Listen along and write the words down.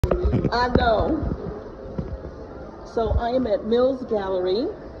I know. So I am at Mills Gallery,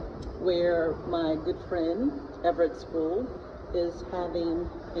 where my good friend Everett Spruill is having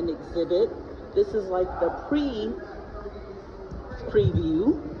an exhibit. This is like the preview.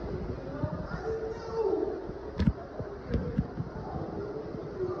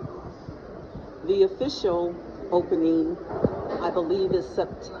 The official opening, I believe, is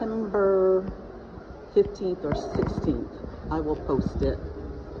September 15th or 16th. I will post it.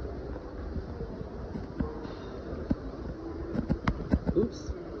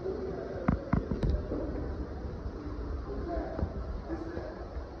 Oops.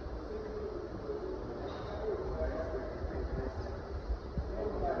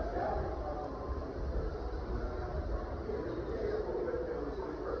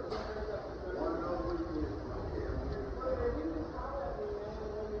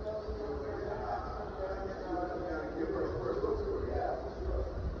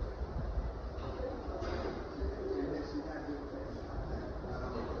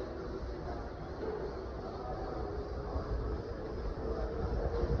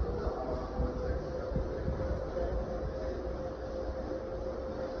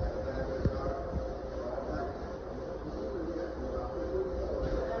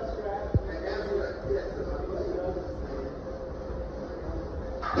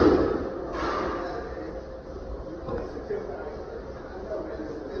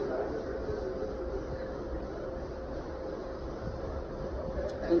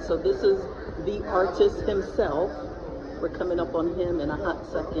 And so this is the artist himself. We're coming up on him in a hot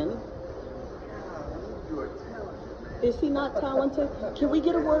second. Is he not talented? Can we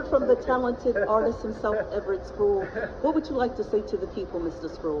get a word from the talented artist himself, Everett Spruill? What would you like to say to the people, Mr.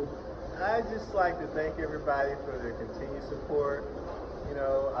 Spruill? I'd just like to thank everybody for their continued support. You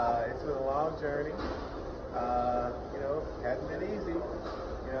know, it's been a long journey. You know, hasn't been easy.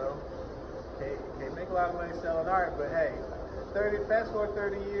 You know, can't make a lot of money selling art, but hey, fast forward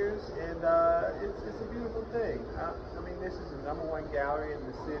 30 years, and it's a beautiful thing. I mean, this is the #1 gallery in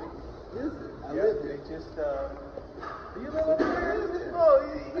the city. Is it? I Yeah, live here. they just you live over here? Oh,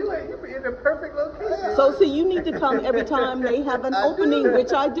 you're in the perfect location. So you need to come every time they have an opening,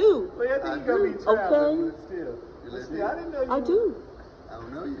 which I do. Well, I think you're gonna be traveling, Okay. but still. You live See, here? I didn't know you. I do. I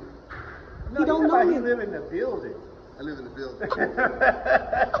don't know you. No, You don't know like me. He live in the building. I live in the building.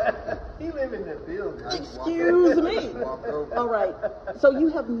 He live in the building. I just walk Excuse over. me. I just walk over. All right. So you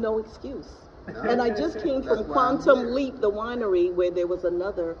have no excuse. No. And I just came That's from why I'm Quantum here. Leap, the winery, where there was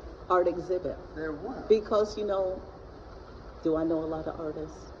another art exhibit. There was. Because, you know, do I know a lot of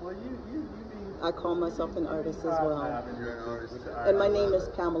artists? Well, you be. I call myself an artist as well. You're an artist. And my name is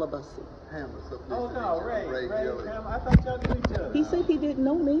Pamela Bussey. Pamela, so pleased Oh to no, meet Ray, you. Ray Gilly. Pam, I thought y'all knew each other. He said he didn't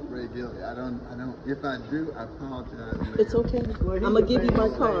know me. Ray Gilly. I don't. If I do, I apologize. It's okay. Well, he's I'm going a to give you my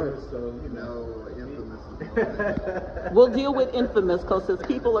famous card. man, so, you know. No, infamous. We'll deal with infamous, because as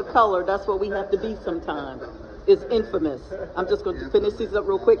people of color, that's what we have to be sometimes. It's infamous. I'm just going to finish these up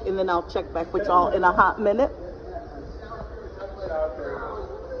real quick, and then I'll check back with y'all in a hot minute.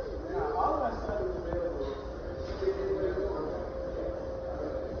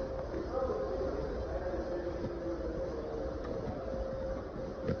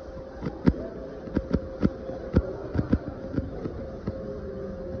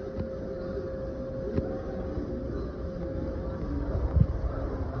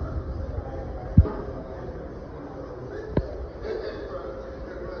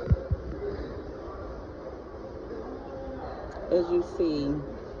 As you see,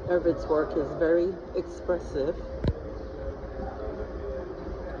 Everett's work is very expressive.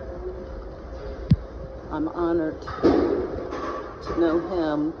 I'm honored to know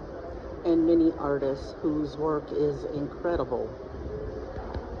him and many artists whose work is incredible.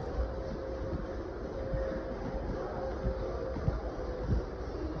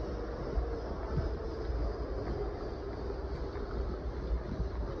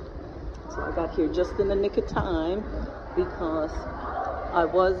 So I got here just in the nick of time, because I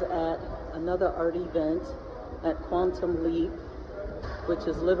was at another art event at Quantum Leap, which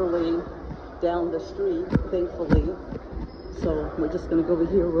is literally down the street, thankfully. So we're just gonna go over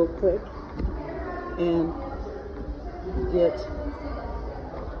here real quick and get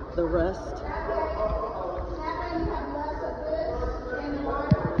the rest.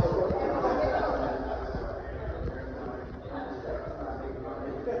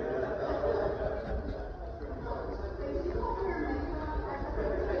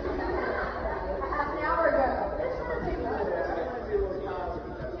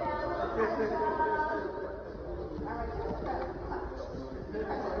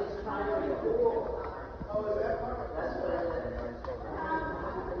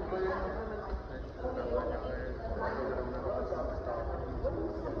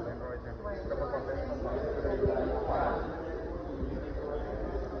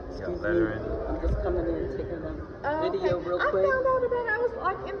 Excuse me. Veteran. I'm just coming in, taking a video real I quick. found out about it. I was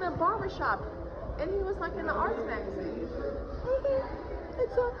like in the barber shop, and he was like in the arts magazine.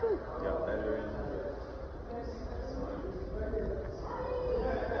 Exactly. Yeah, veteran.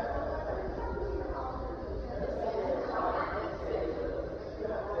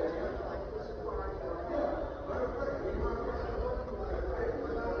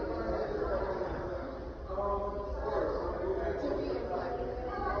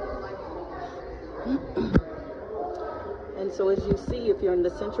 And so as you see, if you're in the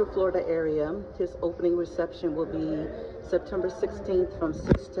Central Florida area, his opening reception will be September 16th from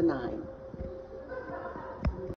 6 to 9.